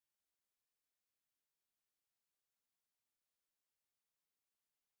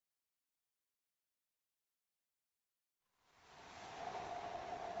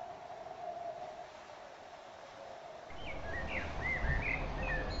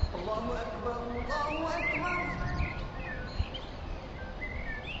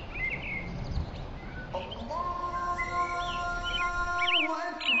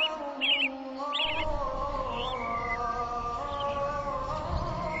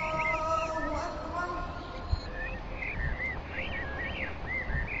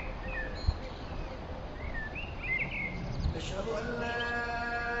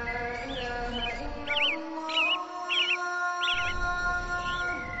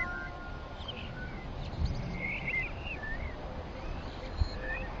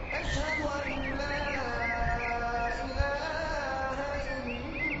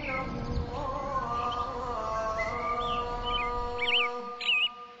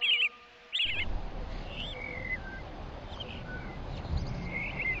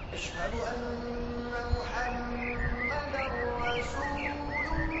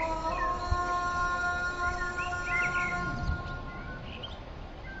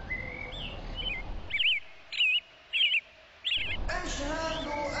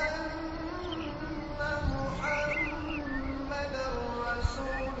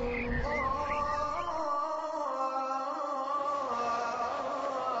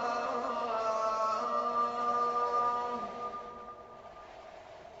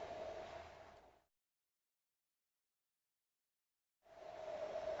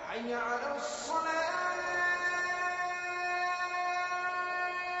حي على الصلاة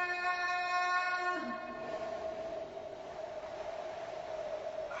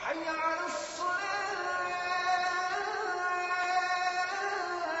حي على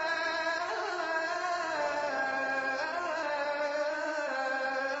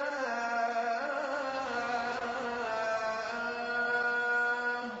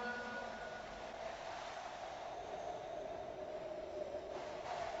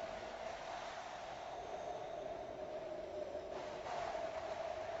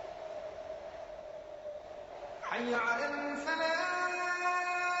حي على الفلاح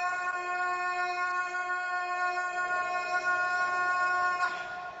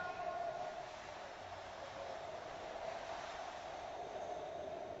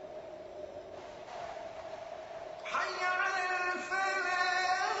حي على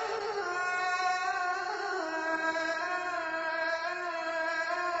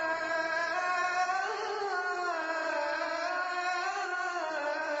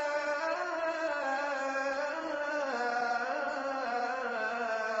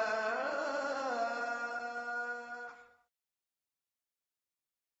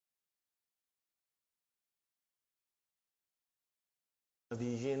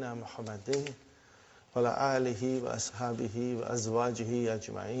نبينا محمد وعلى آله وأصحابه وأزواجه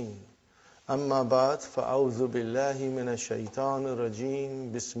أجمعين أما بعد فأعوذ بالله من الشيطان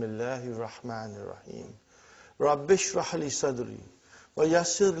الرجيم بسم الله الرحمن الرحيم رب اشرح لي صدري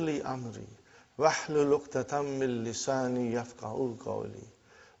ويسر لي أمري واحلل عقدة من لساني يفقهوا قولي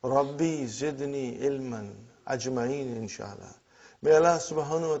ربي زدني علما أجمعين inshallah. May Allah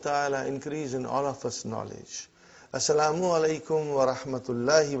subhanahu wa ta'ala increase in all of us knowledge. Assalamu alaikum wa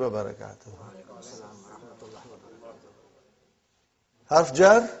rahmatullahi wa barakatuh. Harf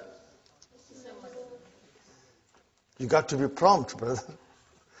jar? You got to be prompt, brother.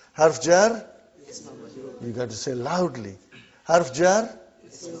 Harf jar? You got to say loudly. Harf jar?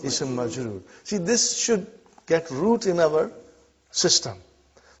 Ism majroor. See, this should get root in our system.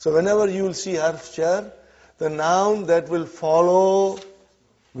 So whenever you will see harf jar, the noun that will follow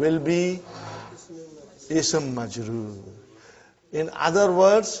will be Ism majroor. In other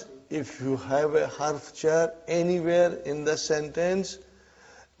words, if you have a harf jar anywhere in the sentence,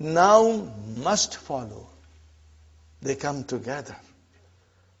 noun must follow. They come together.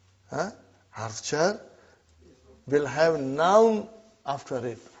 Harf jar will have noun after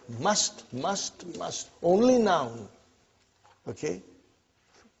it. Must. Only noun. Okay?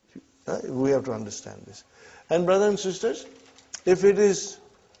 We have to understand this. And brothers and sisters, if it is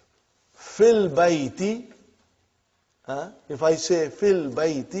fil bayti, if I say fil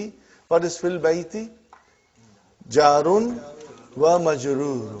bayti, what is fil bayti? Jarun wa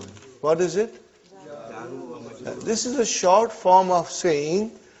majrurun. What is it? This is a short form of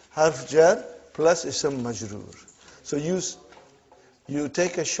saying harf jar plus ism majroor. So you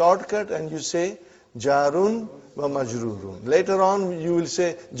take a shortcut and you say jarun wa majrurun. Later on you will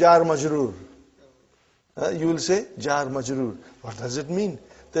say jar majroor. You will say jar majroor. What does it mean?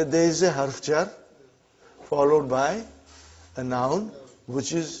 That there is a harf jar followed by a noun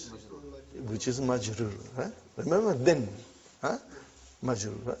which is majroor. Remember then,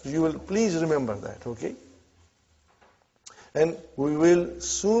 majroor. You will please remember that, okay? And we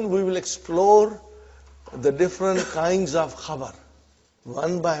will explore the different kinds of khabar.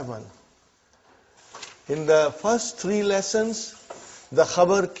 one by one. In the first 3 lessons, the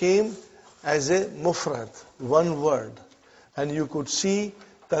khabar came as a mufrad, one word. And you could see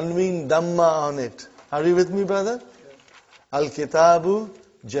tanween damma on it. Are you with me, brother? Al-kitabu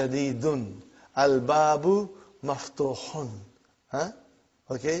jadidun. Al-babu maftuhun. Huh?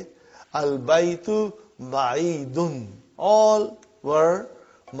 Okay? Al-baytu ba'idun. All were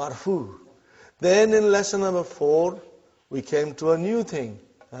marfu. Then in lesson number 4, we came to a new thing.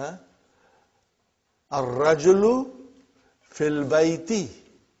 Huh? Ar-rajulu fil bayti.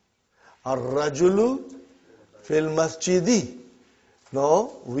 Ar-rajulu fil masjidi.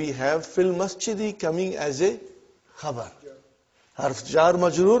 No, we have fil masjidi coming as a khabar. Harf jar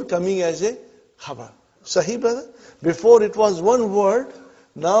majroor coming as a khabar. Sahih, brother? Before it was one word,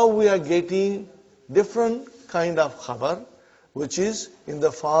 now we are getting different kind of khabar, which is in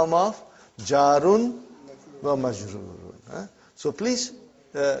the form of jarun wa majroor. So please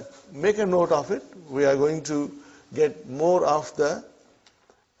make a note of it. We are going to get more of the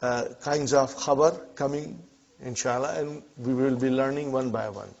kinds of khabar coming, inshallah, and we will be learning one by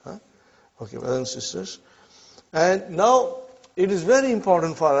one. Okay, brothers and sisters. And now, it is very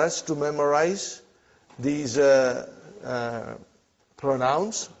important for us to memorize these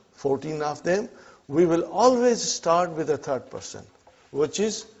pronouns, 14 of them. We will always start with the third person, which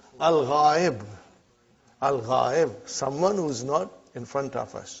is al-ghaib. Al-ghaib, someone who is not in front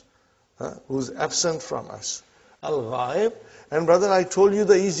of us, who is absent from us. Al-ghaib. And brother, I told you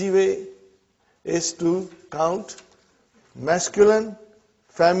the easy way is to count masculine,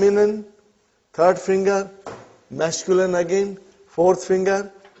 feminine, third finger, masculine again, fourth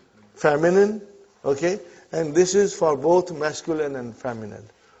finger, feminine, okay? And this is for both masculine and feminine.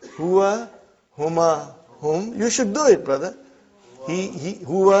 Huwa, huma, hum. You should do it, brother. He,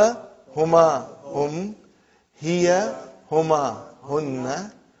 huwa, huma, hum. Hiya, huma,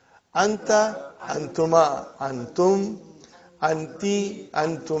 hunna. Anta, antuma, antum. Anti,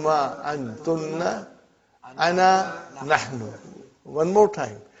 antuma, antunna. Ana, nahnu. One more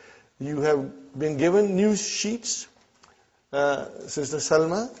time. You have been given new sheets, Sister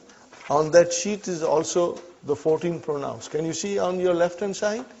Salma. On that sheet is also the 14 pronouns. Can you see on your left hand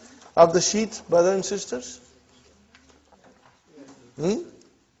side of the sheet, brothers and sisters? Do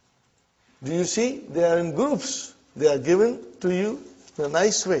you see? They are in groups. They are given to you in a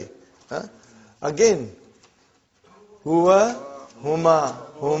nice way. Again, huwa, huma,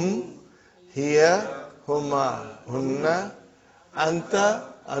 hum. Hiya, huma, hunna. Anta,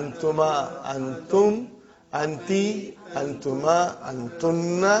 antuma, antum. Anti, antuma,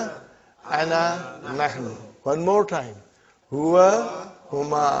 antunna. Ana, nahnu. One more time. Huwa,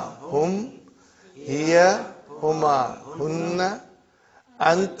 huma, hum. Hiya, huma, hunna.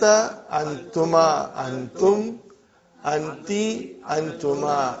 Anta, antuma, antum. Anti,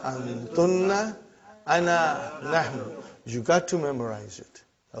 antuma, antunna. Ana, nahnu. You got to memorize it.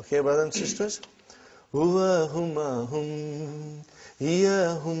 Okay, brothers and sisters? Huwa, huma, hum.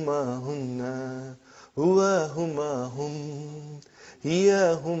 Hiya, huma, hunna. Huwa, huma, hum.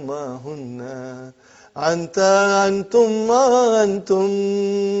 Hiya, huma, hunna. Anta, antum, antum.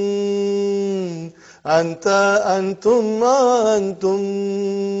 Anta, antum, antum.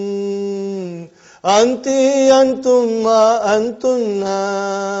 Anti, antum, antunna.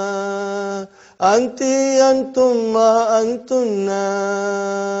 Anti, antum, antunna.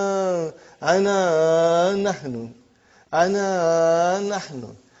 Ana, nahnu. Ana,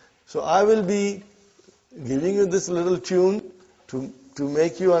 nahnu. So I will be giving you this little tune to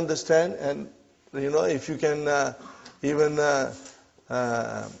make you understand, and if you can even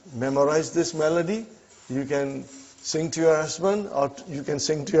memorize this melody, you can sing to your husband, or you can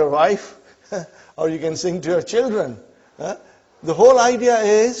sing to your wife, or you can sing to your children. The whole idea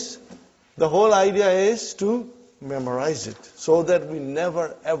is to memorize it so that we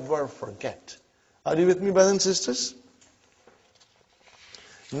never ever forget. Are you with me, brothers and sisters?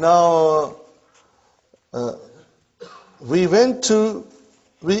 Now, I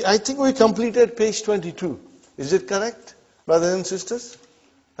think we completed page 22. Is it correct, brothers and sisters?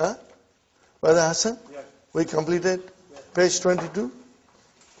 Brother Hassan? Yes. We completed page 22?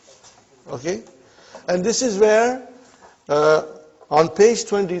 Okay. And this is where, on page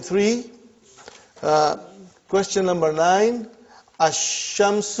 23, question number 9,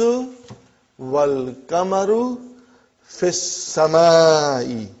 Ash-shamsu wal-kamaru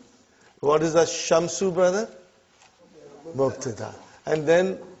fis-samai. What is Ash-shamsu, brother? Mubtada. And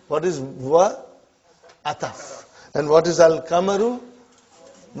then what is wa? Ataf. And what is al-kamaru?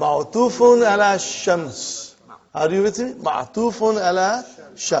 Ma'tufun ala shams. Are you with me? Ma'tufun ala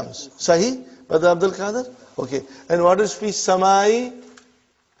shams. Sahih? Brother Abdul Qadir? Okay. And what is fi samai?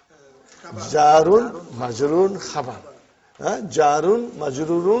 Jarun, Majrurun, Khabar. Jarun,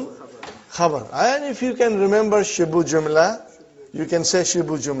 Majrurun, Khabar. And if you can remember Shibu Jumla, you can say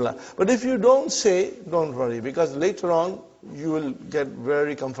Shibu Jumla. But if you don't say, don't worry, because later on you will get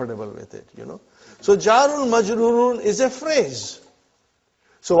very comfortable with it, you know. So Jarun, Majrurun is a phrase.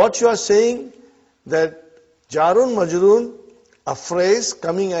 So what you are saying, that Jarun, Majrurun, a phrase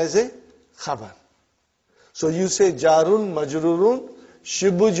coming as a Khabar. So you say Jarun, Majrurun,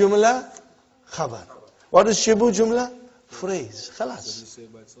 Shibu Jumla, Khabar. What is Shibu Jumla? Phrase. Khalas.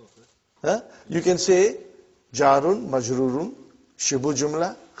 You can say Jarun, Majrurun, Shibu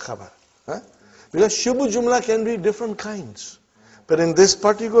Jumla, Khabar. Because Shibu Jumla can be different kinds. But in this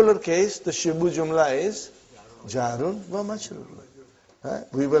particular case, the Shibu Jumla is Jarun wa Majrurun.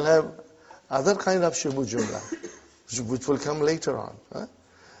 We will have other kind of Shibu Jumla, which will come later on.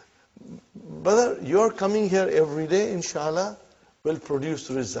 Brother, your coming here every day, inshallah, will produce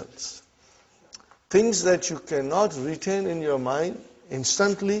results. Things that you cannot retain in your mind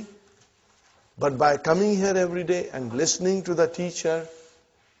instantly, but by coming here every day and listening to the teacher,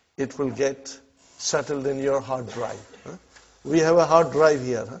 it will get settled in your hard drive. We have a hard drive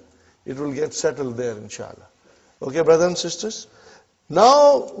here. It will get settled there, inshallah. Okay, brothers and sisters?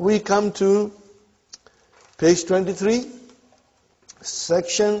 Now we come to page 23,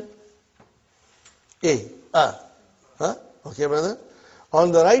 section A. Okay, brother?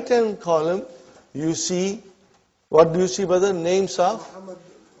 On the right-hand column, you see, what do you see, brother? Names of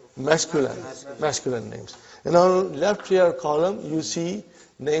masculine names. And on left here column, you see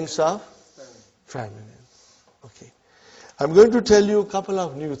names of feminine. Okay. I'm going to tell you a couple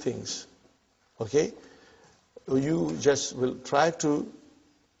of new things. Okay? You just will try to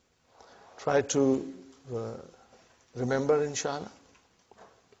remember, inshallah.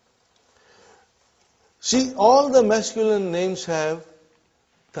 See, all the masculine names have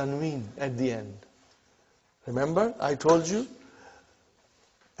tanween at the end. Remember, I told you,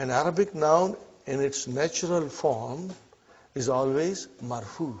 an Arabic noun in its natural form is always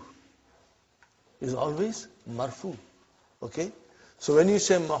marfu. Is always marfu. Okay? So when you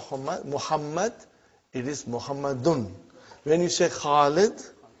say Muhammad, it is Muhammadun. When you say Khalid,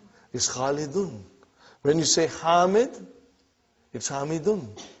 it's Khalidun. When you say Hamid, it's Hamidun.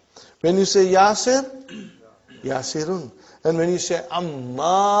 When you say Yasir, Yasirun. And when you say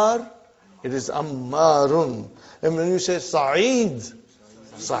Ammar, it is Ammarun. And when you say Sa'id,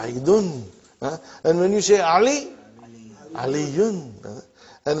 Sa'idun. And when you say Ali, Aliyun.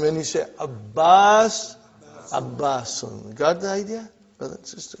 And when you say Abbas, Abbasun. Got the idea, brother and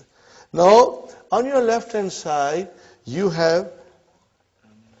sister? Now, on your left hand side, you have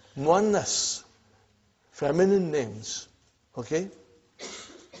muannas, feminine names. Okay?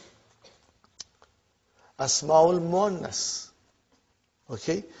 Asmaul muannas.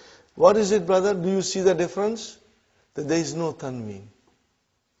 Okay? What is it, brother? Do you see the difference? That there is no tanween.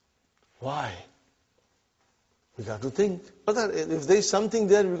 Why? We got to think. Brother, if there is something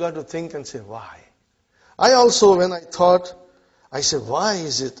there, we got to think and say, why? I also, when I thought, I said, why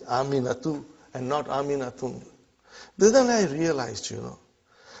is it Aminatu and not Aminatun? Then I realized,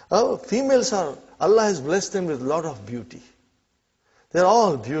 females are, Allah has blessed them with a lot of beauty. They're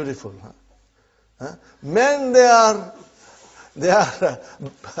all beautiful. Men, they are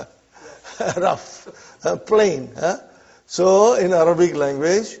rough, plain. So in Arabic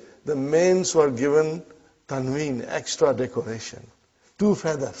language, the males were given tanween, extra decoration. 2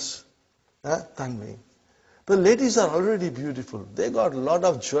 feathers, tanween. The ladies are already beautiful. They got a lot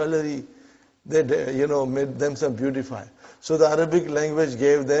of jewelry. They, made themselves beautify. So the Arabic language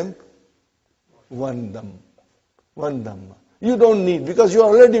gave them one dhamma. You don't need, because you are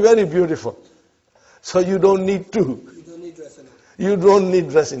already very beautiful. So you don't need two. You don't need dressing up. You don't need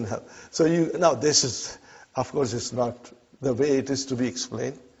dressing up. So now this is, of course, it's not the way it is to be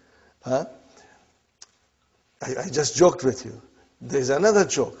explained. I just joked with you. There's another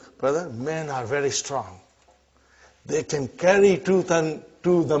joke, brother. Men are very strong. They can carry two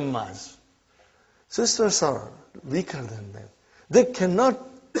dhammas. Sisters are weaker than men. They cannot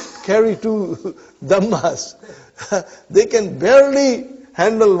carry 2 dhammas. They can barely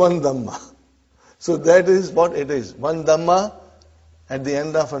handle 1 dhamma. So that is what it is. 1 dhamma at the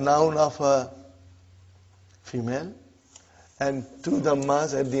end of a noun of a female, and 2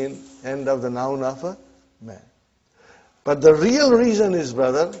 dhammas at the end of the noun of a man. But the real reason is,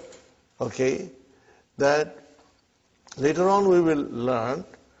 brother, that later on we will learn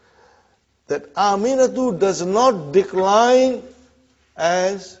that Aminatu does not decline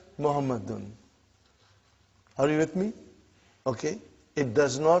as Muhammadun. Are you with me? Okay? It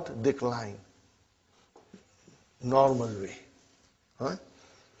does not decline. Normal way.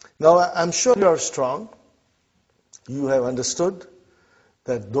 Now, I'm sure you are strong. You have understood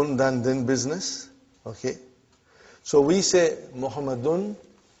that dun dan din business. Okay. So we say Muhammadun,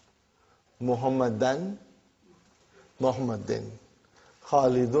 Muhammadan, Muhammadin.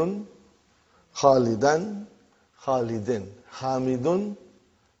 Khalidun, Khalidan, Khalidin. Hamidun,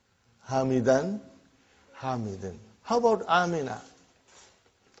 Hamidan, Hamidin. How about Amina?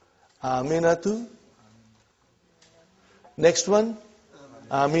 Aminatu. Next one,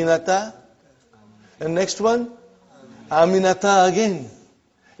 Aminata. And next one, Aminata again.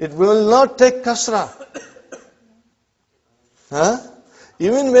 It will not take kasra. Huh?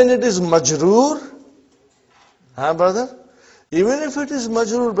 Even when it is majroor, huh, brother? Even if it is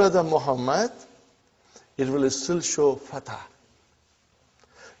majroor, brother Muhammad, it will still show fatah.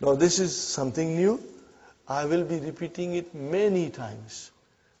 Now this is something new. I will be repeating it many times.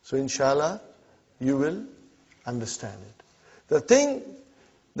 So inshallah, you will understand it. The thing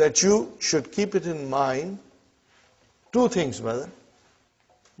that you should keep it in mind, two things, brother.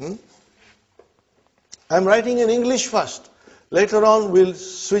 I'm writing in English first. Later on, we'll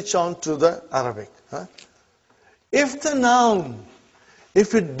switch on to the Arabic. Huh? If the noun,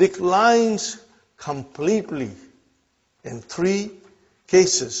 if it declines completely in three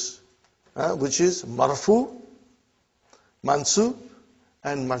cases, which is marfu, mansub,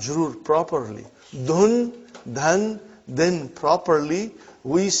 and majroor properly, dun, dhan, then properly,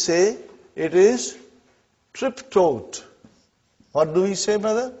 we say it is triptote. What do we say,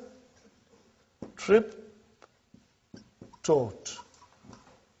 brother? Triptote.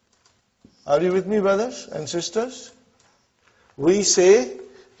 Are you with me, brothers and sisters? We say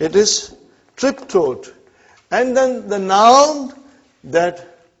it is triptote. And then the noun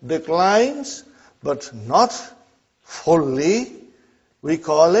that declines but not fully, we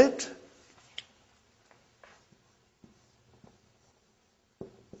call it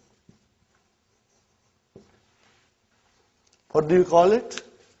what do you call it?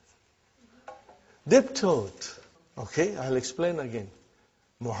 Diptote. Okay, I'll explain again.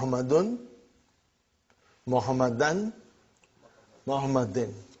 Muhammadun, Muhammadan,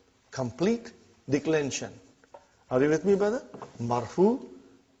 Muhammadin. Complete declension. Are you with me, brother? Marfu,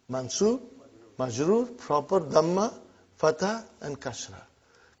 mansub, majroor, proper dhamma, fatah, and kasra.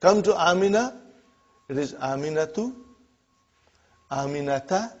 Come to Amina. It is Aminatu,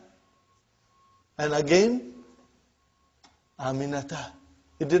 Aminata, and again Aminata.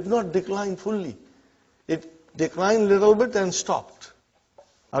 It did not decline fully. It declined a little bit and stopped.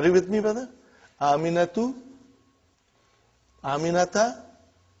 Are you with me, brother? Aminatu, Aminata,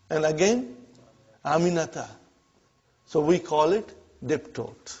 and again Aminata. So we call it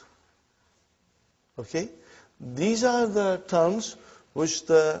diptote. Okay? These are the terms which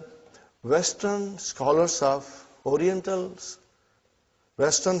the Western scholars of Orientals,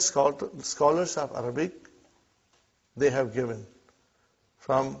 Western scholars of Arabic, they have given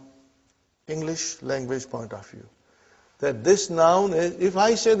from English language point of view. That this noun is, if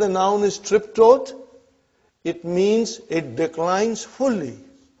I say the noun is triptote, it means it declines fully.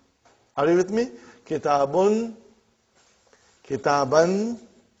 Are you with me? Kitabun, kitaban,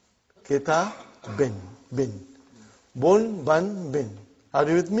 kitabin, bin. Bun, ban, bin. Are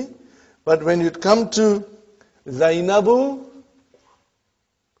you with me? But when you come to Zainabu,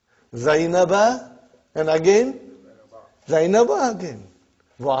 Zainaba, and again, Zainaba again.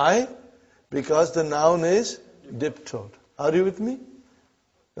 Why? Because the noun is diptote. Are you with me?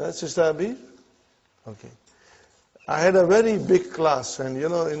 Sister Abir? Okay. I had a very big class, and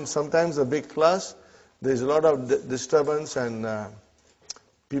in sometimes a big class, there's a lot of disturbance, and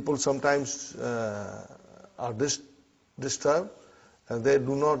people sometimes are disturbed, and they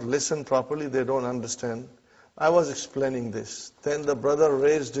do not listen properly, they don't understand. I was explaining this. Then the brother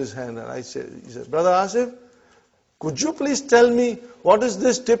raised his hand, and he said, Brother Asif, could you please tell me what is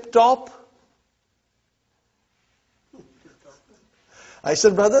this tip-top? I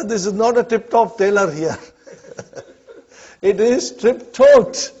said, brother, this is not a tip-top tailor here. It is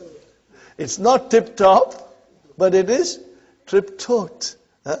trip-tote. It's not tip-top, but it is trip-tote.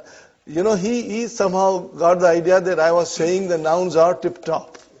 He somehow got the idea that I was saying the nouns are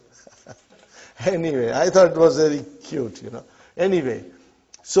tip-top. Anyway, I thought it was very cute, Anyway,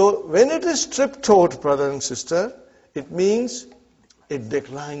 so when it is trip-tote, brother and sister, it means it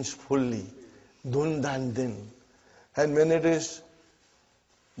declines fully. Dun dan din. And when it is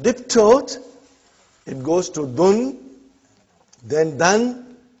diptote, it goes to dun, then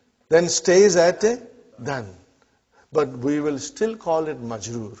dan, then stays at a dan. But we will still call it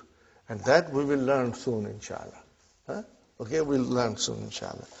majroor. And that we will learn soon, inshallah. Okay, we'll learn soon,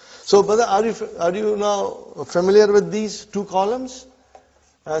 inshallah. So, brother, are you now familiar with these two columns?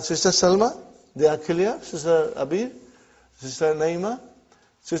 Sister Salma, they are clear. Sister Abir, Sister Naima,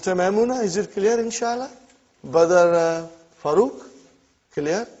 Sister Maimuna, is it clear, inshallah? Brother Farooq,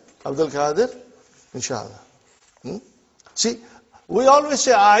 clear? Abdul Qadir, inshallah. See, we always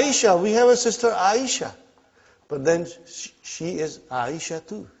say Aisha, we have a sister Aisha. But then she is Aisha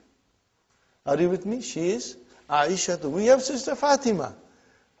too. Are you with me? She is Aisha too. We have sister Fatima.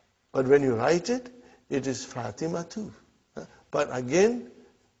 But when you write it, it is Fatima too. But again,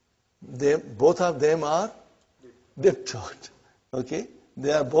 both of them are diptote. Okay?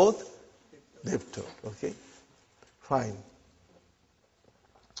 They are both diptote. Okay? Fine.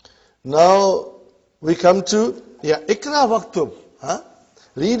 Now we come to Ikra Waktub.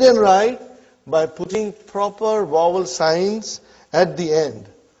 Read and write by putting proper vowel signs at the end.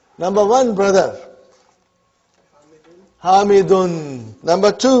 Number 1, brother. Hamidun.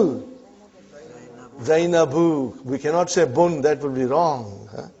 Number 2, Zainabu. We cannot say bun, that would be wrong.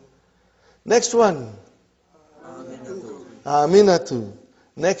 Next one, Aminatu.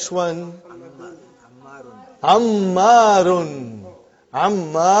 Next one, Ammarun.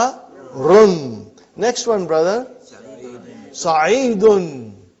 Ammarun. Next one, brother,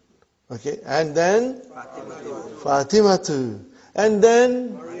 Sa'idun. Okay, and then Fatimatu. And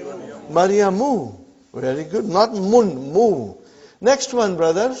then Maryamu. Very good. Not mun, mu. Next one,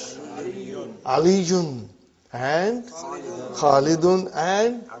 brothers, Aliyun. And Khalidun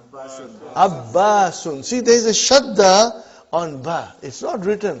and Abbasun. See, there is a shadda on ba. It's not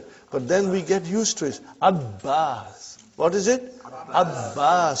written, but then we get used to it. Abbas. What is it?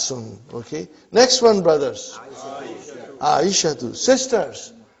 Abbasun. Okay. Next one, brothers. Aishatu.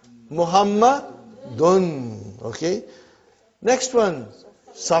 Sisters. Muhammadun. Okay. Next one.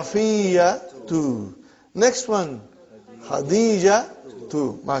 Safiya too. Next one. Khadija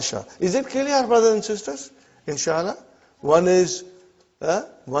too. Masha. Is it clear, brothers and sisters? Inshallah. One is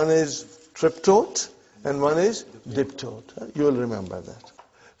triptote and one is diptote. You will remember that.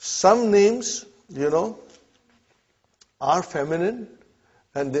 Some names, are feminine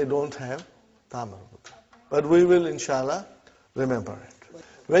and they don't have tamarbuta. But we will, inshallah, remember it.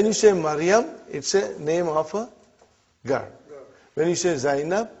 When you say Maryam, it's a name of a girl. When you say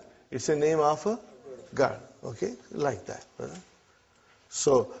Zainab, it's a name of a girl. Okay? Like that.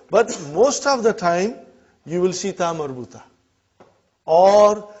 So, but most of the time, you will see ta marbuta.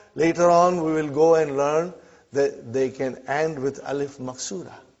 Or later on, we will go and learn that they can end with alif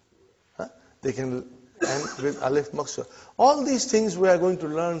maksura. They can end with alif maksura. All these things we are going to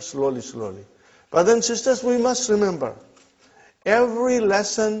learn slowly, slowly. Brothers and sisters, we must remember, every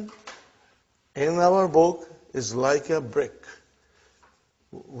lesson in our book is like a brick.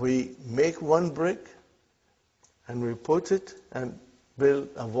 We make one brick and we put it and build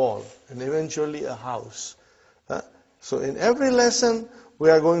a wall and eventually a house. So in every lesson we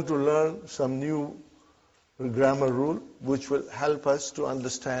are going to learn some new grammar rule which will help us to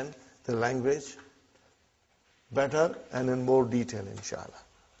understand the language better and in more detail, inshallah.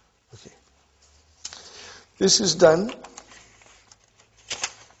 Okay. This is done.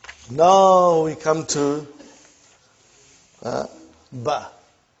 Now we come to ba,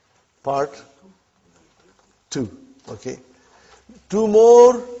 part 2. Okay. 2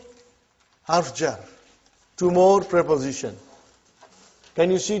 more harf jar, 2 more preposition.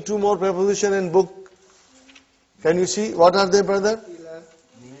 Can you see 2 more preposition in book? Can you see? What are they, brother?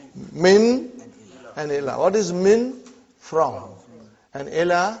 Min and ila. What is min? From. And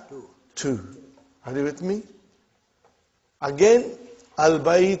ila? To. Are you with me? Again,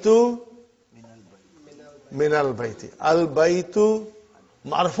 al-baytu min al-bayti. Al-baytu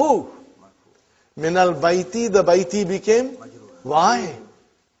marfu. Min al-bayti, the bayti became? Why?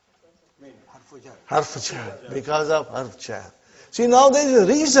 Harf jar. Because of harf jar. See, now there is a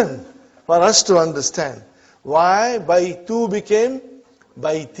reason for us to understand why baytu became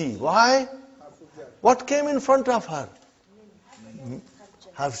bayti. Why? What came in front of her?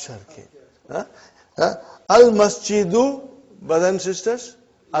 Harf jar came. Al-masjidu, brothers and sisters,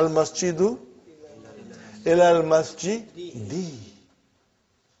 al-masjidu ila al-masjidi.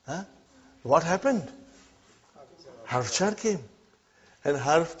 What happened? Harf jar came. And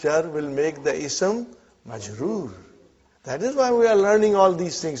harf jar will make the ism majroor. That is why we are learning all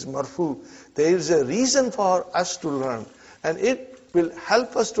these things, marfu. There is a reason for us to learn. And it will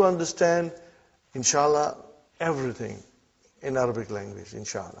help us to understand, inshallah, everything in Arabic language,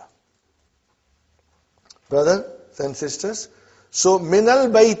 inshallah. Brothers and sisters, so minal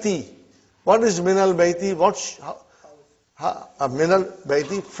bayti. What is minal bayti? Minal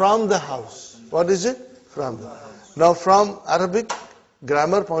bayti, from the house. What is it? From the house. Now from Arabic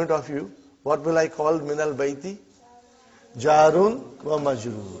grammar point of view, what will I call minal bayti? Jarun wa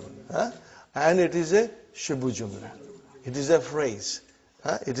majrur. And it is a shibu jumla. It is a phrase.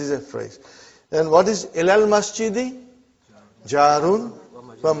 It is a phrase. And what is ilal masjidi? Jarun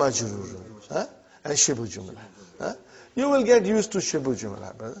wa majrur. And shibu jumla. You will get used to shibu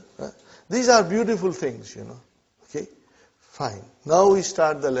jumla, brother. These are beautiful things, you know. Okay? Fine. Now we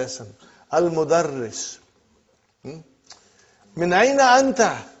start the lesson. Al-Mudarris. Min aina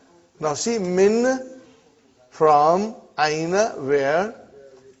anta? Now see, min from, aina, where?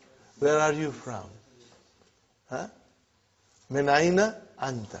 Where are you from? Min aina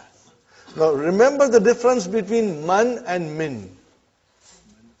anta. Now remember the difference between man and min.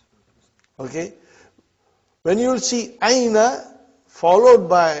 Okay? When you will see aina followed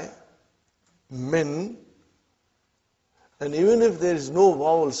by min, and even if there is no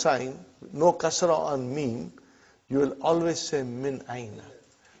vowel sign, no kasra on meen, you will always say min aina.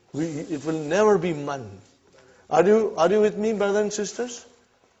 It will never be man. Are you with me, brothers and sisters?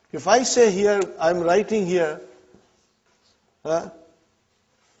 If I say here, I'm writing here,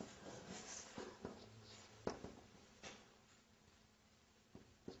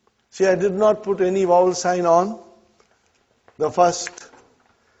 see, I did not put any vowel sign on the first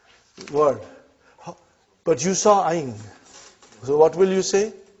word. But you saw ain. So what will you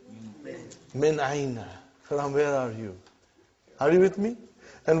say? Min aina. From where are you? Are you with me?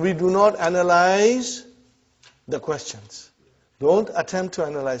 And we do not analyze the questions. Don't attempt to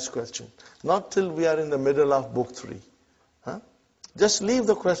analyze questions. Not till we are in the middle of book 3. Just leave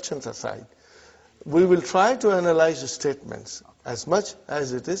the questions aside. We will try to analyze the statements as much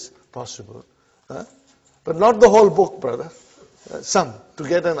as it is possible. But not the whole book, brother. Some, to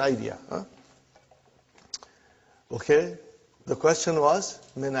get an idea. Okay? The question was,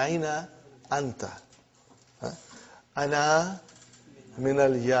 min aina anta? Ana min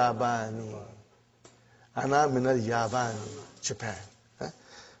al-Yabani. Ana min al-Yabani. Japan.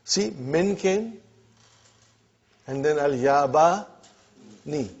 See, min came, and then al-Yabani.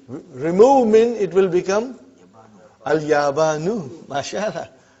 Remove min, it will become al-Yabanu. MashaAllah.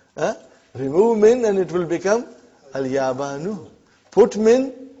 Remove min and it will become al-Yabanu. Put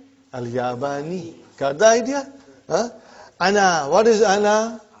min, al-Yabani. Got the idea? Ana. What is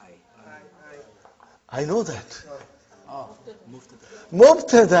ana? I know that.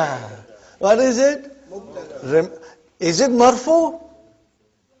 Mubtada. What is it? Is it marfu?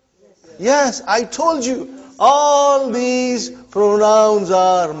 Yes, I told you. All these pronouns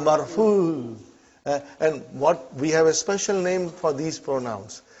are marfu. And what we have a special name for these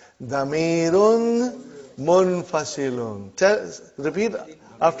pronouns. Damirun munfasilun. Repeat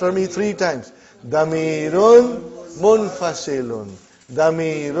after me 3 times. Damirun munfasilun.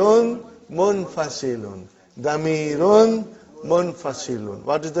 Damirun munfasilun. Damirun munfasilun.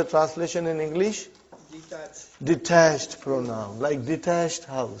 What is the translation in English? Detached pronoun. Like detached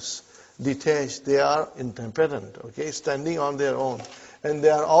house. Detached. They are independent. Okay, standing on their own. And they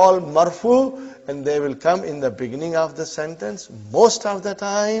are all marfu, and they will come in the beginning of the sentence most of the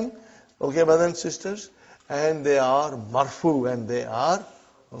time. Okay, brothers and sisters? And they are marfu, and they are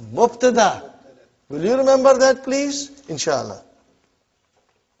mubtada. Will you remember that, please? Inshallah.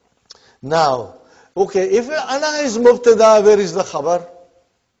 Now, okay, if ana is mubtada, where is the khabar?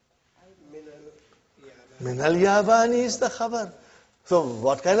 Min al-Yabani is the khabar. So,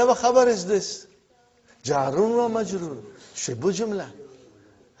 what kind of a khabar is this? Jarun wa majrur. Shibu jumla.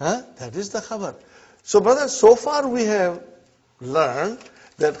 That is the khabar. So, brothers, so far we have learned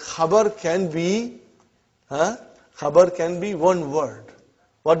that khabar can be one word.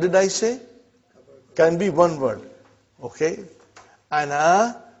 What did I say? Can be one word. Okay.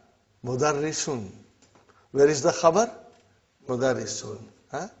 Ana mudarrisun. Where is the khabar? Mudarrisun.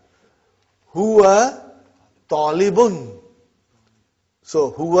 Huwa talibun.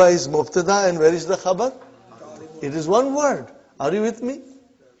 So, huwa is mubtada, and where is the khabar? It is one word. Are you with me?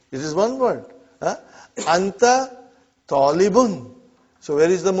 It is one word. Anta talibun. So where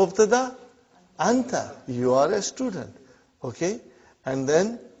is the mubtada? Anta. You are a student. Okay? And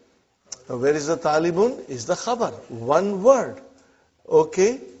then, where is the talibun? Is the khabar. One word.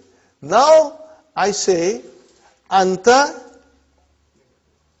 Okay? Now, I say, Anta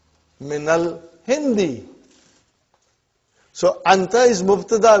minal Hindi. So, Anta is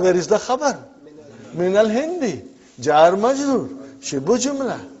mubtada. Where is the khabar? Minal Hindi. Jar majrur. Shibu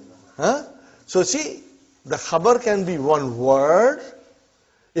jumla. So see, the khabar can be one word.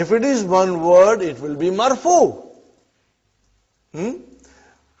 If it is one word, it will be marfu.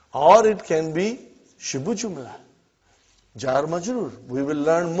 Or it can be shibu jumla. Jar majrur. We will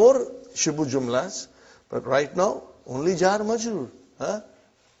learn more shibu jumlas. But right now, only jar majrur.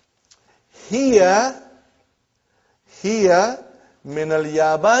 Hiya min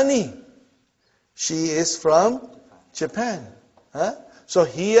al-Yabani. She is from Japan. Huh? So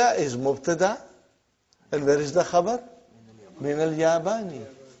hiya is mubtada. And where is the khabar? Min al-Yabani.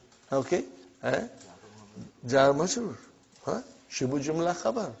 Okay? Huh? Jar majrur. Huh? Shibu jumla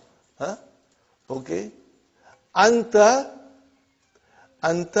khabar. Huh? Okay? Anta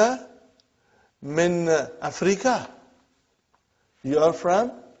min Africa. You are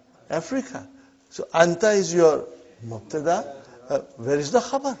from Africa. So anta is your mubtada. Where is the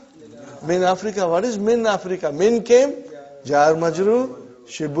khabar? Min Africa. What is min Africa? Min came, jar majrur,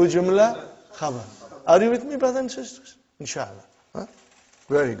 shibu jumla, khabar. Are you with me, brothers and sisters? Inshallah. Huh?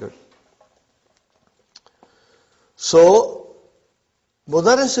 Very good. So,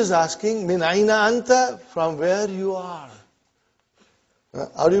 Mudarris is asking, min aina anta, from where you are.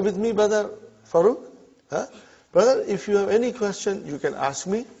 Are you with me, brother Farooq? Huh? Brother, if you have any question, you can ask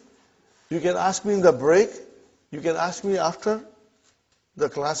me. You can ask me in the break. You can ask me after the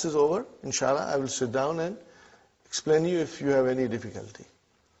class is over. Inshallah, I will sit down and explain you if you have any difficulty.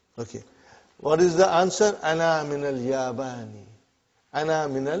 Okay. What is the answer? Ana min al-Yabani. Ana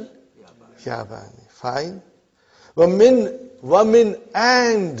min al-Yabani. Fine. Wa min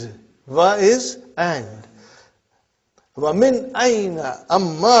and. Wa is and. Wa min aina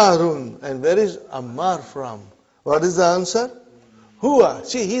Ammarun. And where is Ammar from? What is the answer? Huwa.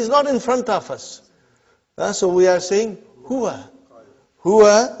 See, he is not in front of us. So we are saying Huwa.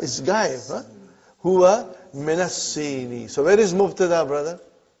 Huwa is gaib. Huwa minassini. So where is mubtada, brother?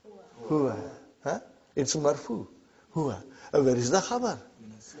 Huwa. It's marfu. Huwa. Where is the khabar?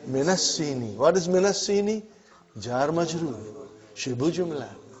 Minassini. What is minassini? Jar majrur. Shibu jumla.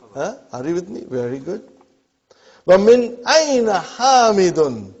 Are you with me? Very good. Wa min aina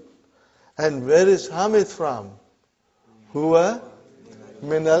Hamidun. And where is Hamid from? Huwa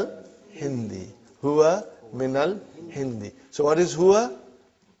minal Hindi. Huwa minal Hindi. So what is huwa?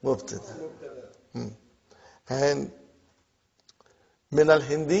 Mubtada. And minal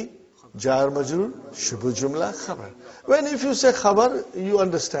Hindi, jar majrur, shibu jumla, khabar. When if you say khabar, you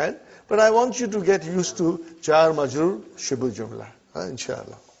understand. But I want you to get used to jar majrur, shibu jumla.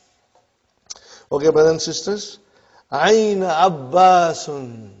 Inshallah. Okay, brothers and sisters. Aina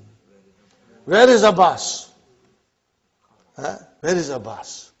Abbasun. Where is Abbas? Where is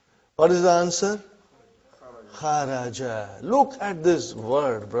Abbas? What is the answer? Kharaja. Look at this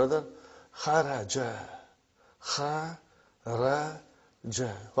word, brother. Kharaja. Kharaja.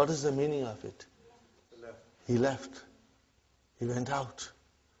 What is the meaning of it? He left. He went out.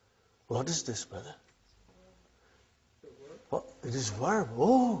 What is this, brother? What? It is verb.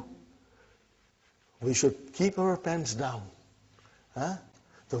 Oh. We should keep our pens down.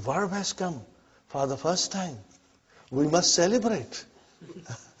 The verb has come for the first time. We must celebrate.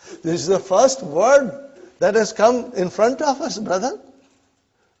 This is the first word that has come in front of us, brother.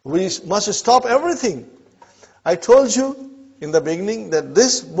 We must stop everything. I told you in the beginning that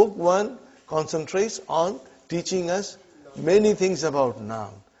this book 1 concentrates on teaching us many things about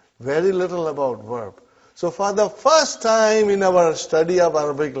noun, very little about verb. So for the first time in our study of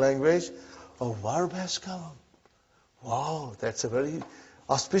Arabic language, a verb has come. Wow, that's a very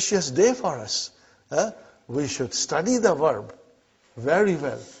auspicious day for us. We should study the verb very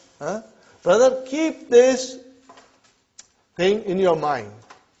well. Brother, keep this thing in your mind.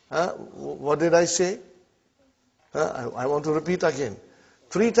 What did I say? I want to repeat again.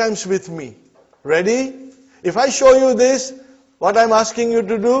 3 times with me. Ready? If I show you this, what I'm asking you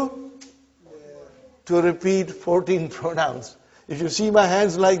to do? To repeat 14 pronouns. If you see my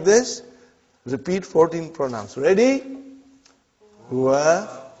hands like this, repeat 14 pronouns. Ready? Huwa,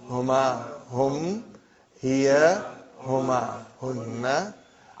 huma, hum, hiya, huma, hunna,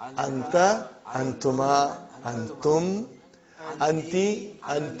 anta, antuma, antum, anti,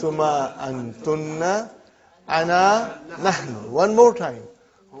 antuma, antunna, ana, nahnu. One more time.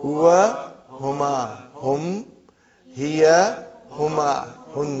 Huwa, huma, hum, hiya, huma,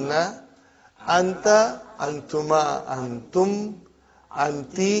 hunna, anta, antuma, antum,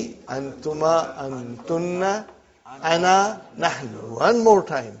 anti, antuma, antunna, ana, nahnu. One more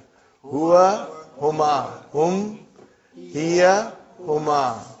time. Huwa, huma, hum, hiya,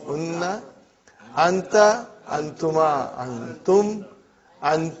 huma, hunna, anta, antuma, antum,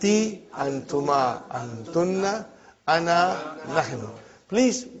 anti, antuma, antunna, ana, nahnu.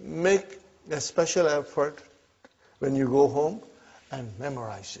 Please make a special effort when you go home and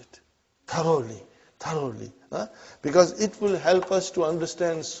memorize it thoroughly. Because it will help us to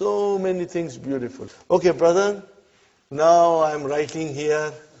understand so many things beautiful. Okay, brother, now I'm writing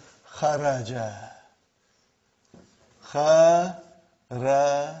here kharaja.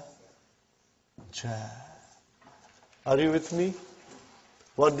 Kharaja. Are you with me?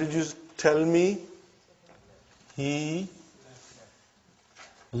 What did you tell me? He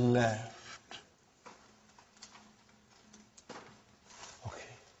left.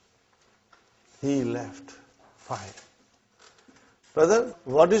 Okay. He left. Fine. Brother,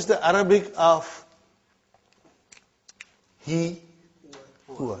 what is the Arabic of he?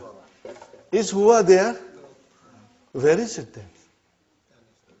 Huwa. Is huwa there? Where is it then?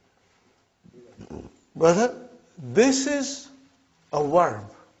 Brother, this is a verb.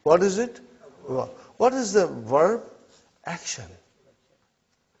 What is it? What is the verb? Action.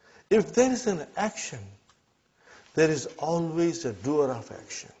 If there is an action, there is always a doer of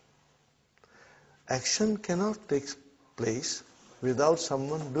action. Action cannot take place without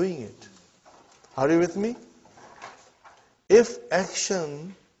someone doing it. Are you with me? If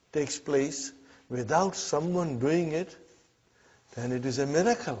action takes place without someone doing it, then it is a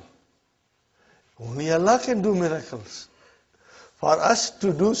miracle. Only Allah can do miracles. For us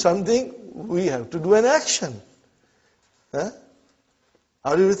to do something, we have to do an action. Huh?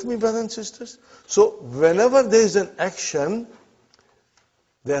 Are you with me, brothers and sisters? So, whenever there is an action,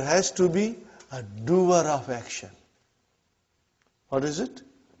 there has to be a doer of action. What is it?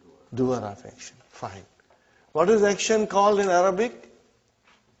 Doer of action. Fine. What is action called in Arabic?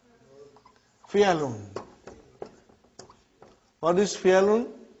 Fi'alun. What is fi'alun?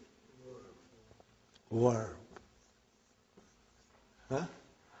 Verb. Huh?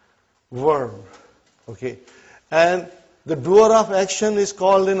 Verb. Okay. And the doer of action is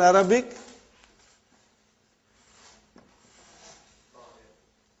called in Arabic?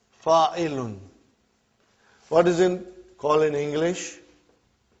 Fa'ilun. What is it called in English?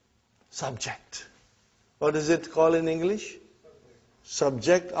 Subject. What is it called in English?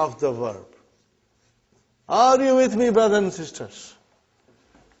 Subject of the verb. Are you with me, brothers and sisters?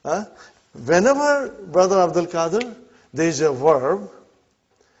 Huh? Whenever, Brother Abdul Qadir, there is a verb,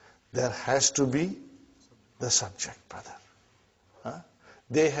 there has to be the subject, brother. Huh?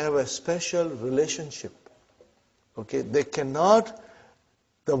 They have a special relationship. Okay, the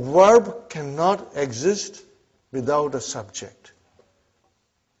verb cannot exist without a subject.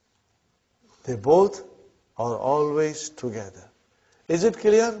 They both are always together. Is it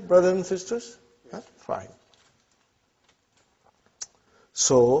clear, brothers and sisters? Huh? Fine.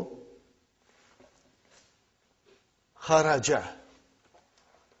 So, kharaja.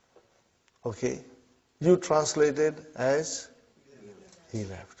 Okay. You translated as he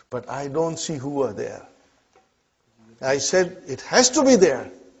left. But I don't see huwa there. I said it has to be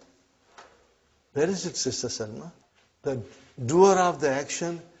there. Where is it, Sister Salma? The doer of the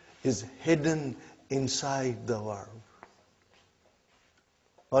action is hidden inside the verb.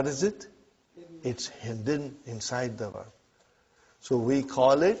 What is it? It's hidden inside the verb. So we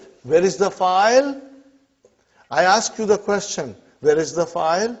call it, where is the file? I ask you the question, where is the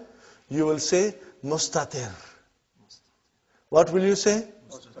file? You will say, mustatir. What will you say?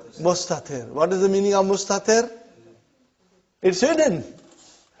 Mustatir. What is the meaning of mustatir? It's hidden.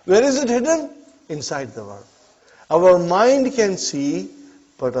 Where is it hidden? Inside the verb. Our mind can see,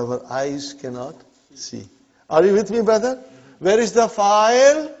 but our eyes cannot see. Are you with me, brother? Where is the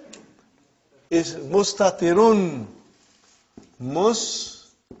file? Is mustatirun. Mustatirun.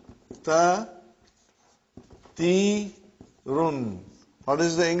 What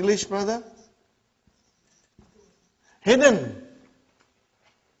is the English, brother? Hidden.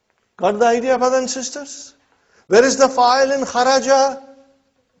 Got the idea, brothers and sisters? Where is the file in kharaja?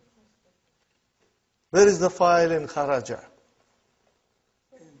 Where is the file in kharaja?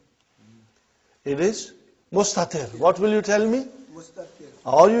 It is mustatir. What will you tell me? Mustatir.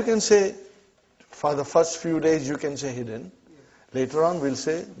 Or you can say, for the first few days you can say hidden. Later on we'll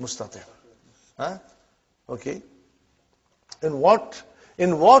say mustatir. Huh? Okay. In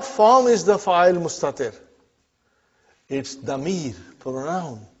what form is the file mustatir? It's damir,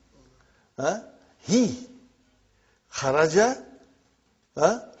 pronoun. Huh? He. Kharaja.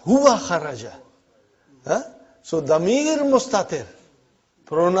 Huh? Huwa kharaja. Huh? So damir mustatir.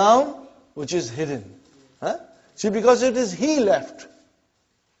 Pronoun which is hidden. Huh? See, because it is he left.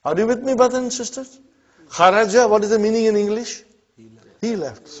 Are you with me, brothers and sisters? Kharaja, what is the meaning in English? He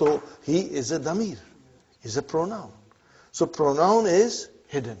left. So he is a damir. Is a pronoun. So pronoun is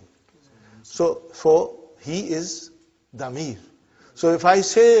hidden. So for he is damir. So if I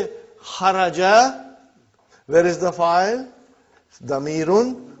say kharaja, where is the file?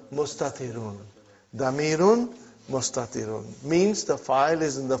 Damirun mustatirun. Damirun mustatirun. Means the file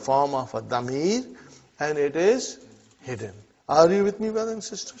is in the form of a damir and it is hidden. Are you with me, brothers and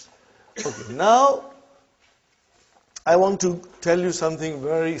sisters? Okay, now I want to tell you something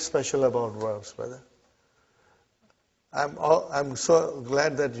very special about verbs, brother. I'm so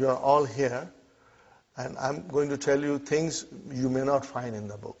glad that you are all here, and I'm going to tell you things you may not find in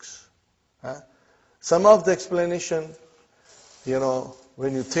the books. Some of the explanation,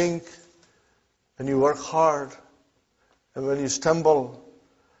 when you think, when you work hard, and when you stumble,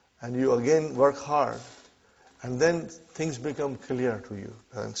 and you again work hard, and then things become clear to you,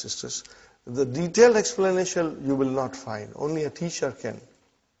 brothers and sisters. The detailed explanation you will not find. Only a teacher can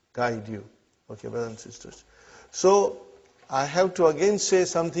guide you. Okay, brothers and sisters. So, I have to again say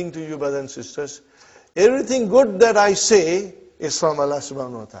something to you, brothers and sisters. Everything good that I say is from Allah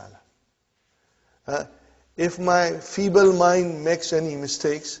subhanahu wa ta'ala. If my feeble mind makes any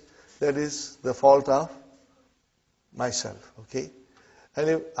mistakes, that is the fault of myself. Okay? And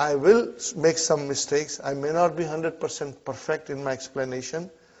if I will make some mistakes, I may not be 100% perfect in my explanation.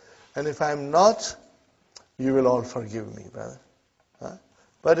 And if I am not, you will all forgive me, brother.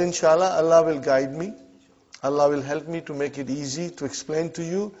 But inshallah, Allah will guide me. Allah will help me to make it easy to explain to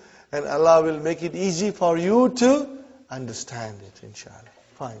you. And Allah will make it easy for you to understand it, inshallah.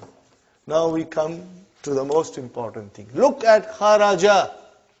 Fine. Now we come to the most important thing. Look at kharaja.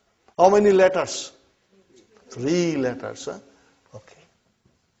 How many letters? 3 letters. Okay.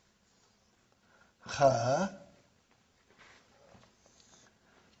 Kha,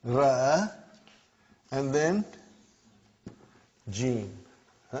 Ra, and then Jeen.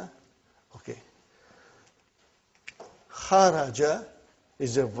 Okay. Kharaja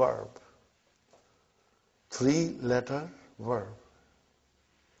is a verb. 3-letter verb.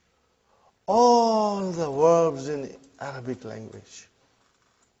 All the verbs in Arabic language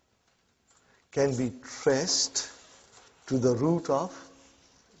can be traced to the root of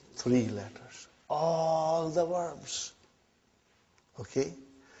 3 letters. All the verbs. Okay?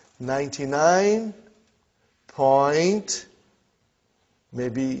 99 point,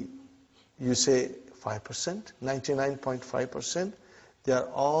 maybe you say 5%, 99.5%, they are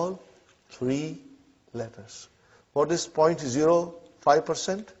all 3 letters. What is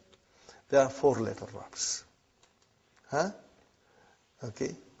 0.05%? They are 4-letter verbs.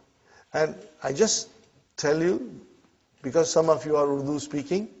 Okay? And I just tell you, because some of you are Urdu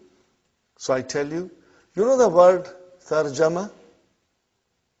speaking, so I tell you, you know the word tarjama?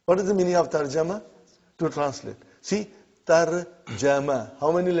 What is the meaning of tarjama? To translate. See, tarjama.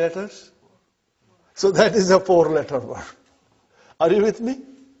 How many letters? So that is a 4-letter word. Are you with me?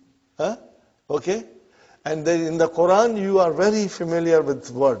 Okay? And then in the Quran, you are very familiar with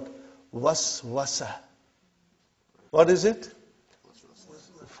the word waswasa. What is it?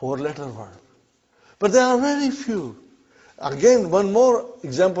 4-letter word. But there are very few. Again, one more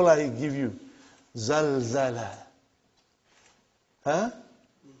example I give you. Zalzala.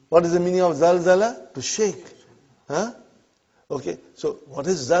 What is the meaning of zalzala? To shake. Okay, so what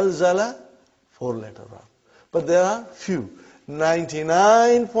is zalzala? 4-letter verb. But there are few.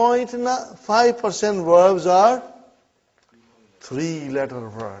 99.5% verbs are 3-letter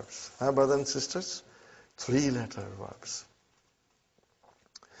verbs. Brothers and sisters? 3-letter verbs.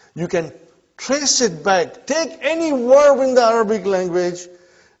 You can trace it back. Take any verb in the Arabic language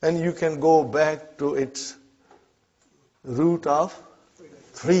and you can go back to its root of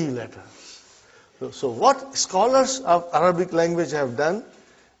 3 letters. So what scholars of Arabic language have done,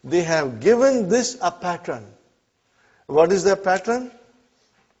 they have given this a pattern. What is the pattern?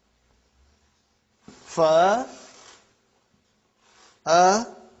 Fa, a,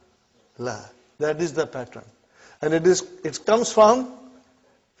 la. That is the pattern. And it comes from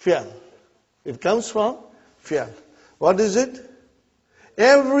fi'al. It comes from fi'al. What is it?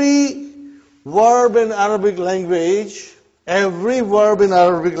 Every verb in Arabic language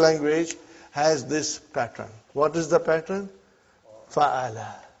has this pattern. What is the pattern?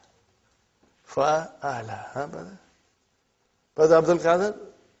 Fa'ala. Fa'ala. Brother Abdul Qadir,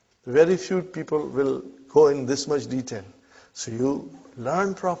 very few people will go in this much detail. So you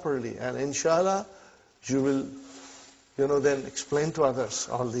learn properly and inshallah you will then explain to others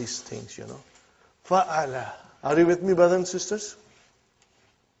all these things, Fa'ala. Are you with me, brothers and sisters?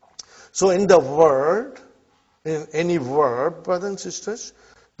 So in the word, in any verb, brothers and sisters,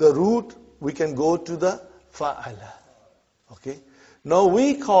 the root, we can go to the fa'ala. Okay? Now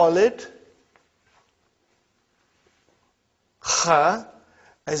we call it kha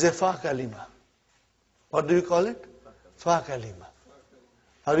as a fa kalima. What do you call it? Fa kalima.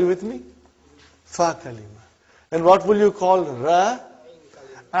 Are you with me? Fa kalima. And what will you call ra?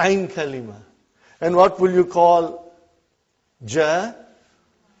 Ain kalima. And what will you call ja?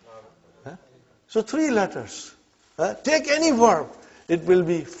 So 3 letters. Take any verb. It will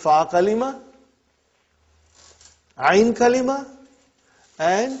be fa kalima, ain kalima,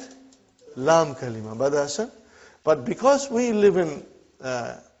 and lam kalima. Brother Hassan. But because we live in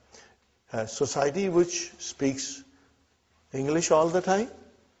a society which speaks English all the time,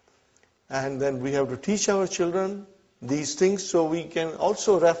 and then we have to teach our children these things, so we can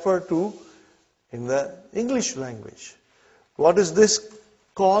also refer to in the English language. What is this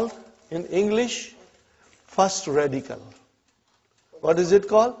called in English? First radical. What is it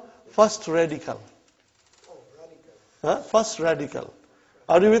called? First radical. First radical.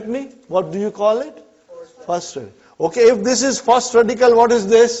 Are you with me? What do you call it? First radical. Okay, if this is first radical, what is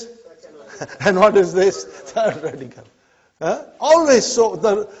this? And what is this? Third radical. Always so.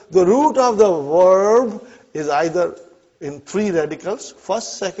 The root of the verb is either in three radicals,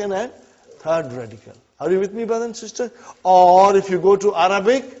 first, second, and third radical. Are you with me, brothers and sisters? Or if you go to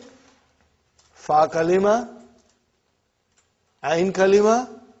Arabic, fa kalima, ain kalima,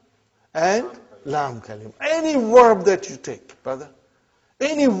 and lam kalima. Any verb that you take, brother.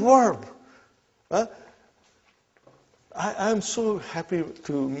 Any verb. I'm so happy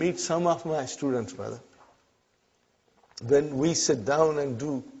to meet some of my students, brother. When we sit down and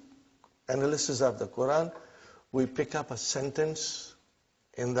do analysis of the Quran, we pick up a sentence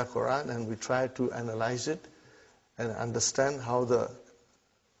in the Quran and we try to analyze it and understand how the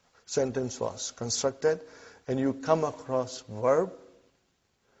sentence was constructed. And you come across verb,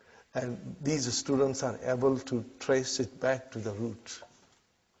 and these students are able to trace it back to the root.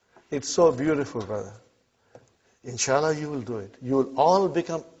 It's so beautiful, brother. Inshallah, you will do it. You will all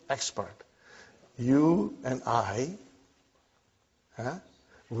become expert. You and I,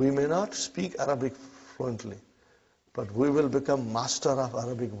 we may not speak Arabic fluently, but we will become master of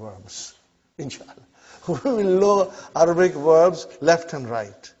Arabic verbs. Inshallah. We will know Arabic verbs left and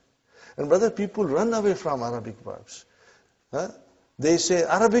right. And brother, people run away from Arabic verbs. They say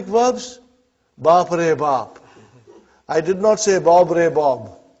Arabic verbs, baap re baap. I did not say bob re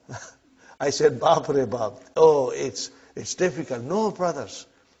bob. I said baap re baap. Oh, it's difficult. No, brothers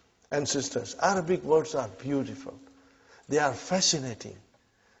and sisters, Arabic words are beautiful. They are fascinating.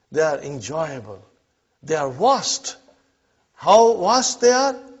 They are enjoyable. They are vast. How vast they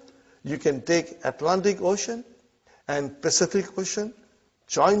are? You can take Atlantic Ocean and Pacific Ocean,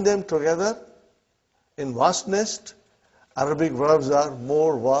 join them together in vastness. Arabic verbs are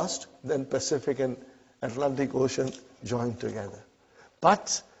more vast than Pacific and Atlantic Ocean joined together.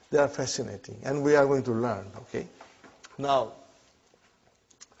 But they are fascinating, and we are going to learn, okay? Now,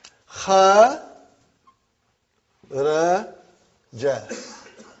 kha, ra, ja.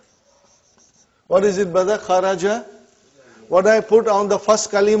 What is it, brother? Kharaja? What do I put on the first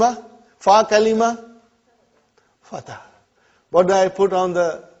kalima? Fa kalima? Fatah. What do I put on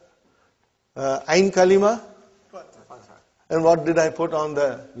the ain kalima? And what did I put on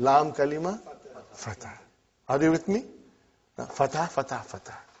the lam kalima? Fatah. Are you with me? Fatah, fatah,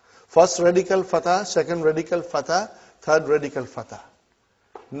 fatah. First radical fatah, second radical fatah, third radical fatah.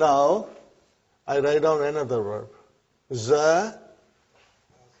 Now, I write down another verb. Za,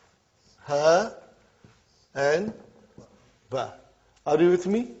 ha, and ba. Are you with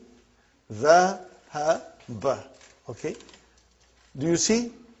me? Za, ha, ba. Okay? Do you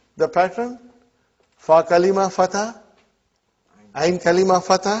see the pattern? Fa kalima fatah, ain kalima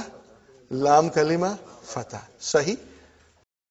fatah, lam kalima fatah. Sahi?